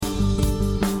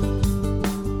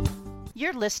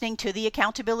You're listening to the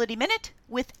Accountability Minute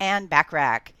with Ann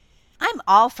Bachrach. I'm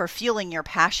all for fueling your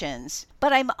passions,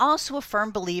 but I'm also a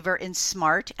firm believer in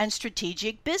smart and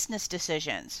strategic business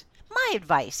decisions. My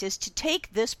advice is to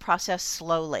take this process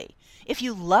slowly. If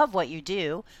you love what you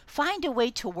do, find a way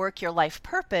to work your life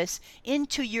purpose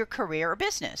into your career or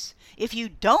business. If you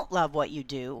don't love what you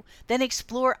do, then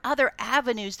explore other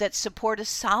avenues that support a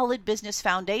solid business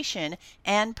foundation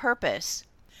and purpose.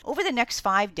 Over the next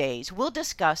 5 days, we'll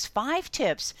discuss 5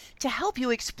 tips to help you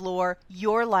explore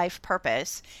your life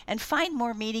purpose and find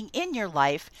more meaning in your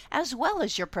life as well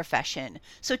as your profession.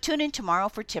 So tune in tomorrow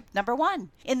for tip number 1.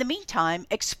 In the meantime,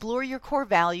 explore your core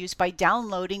values by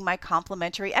downloading my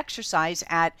complimentary exercise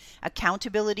at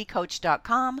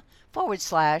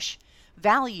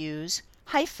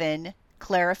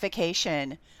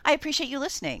accountabilitycoach.com/values-clarification. I appreciate you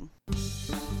listening.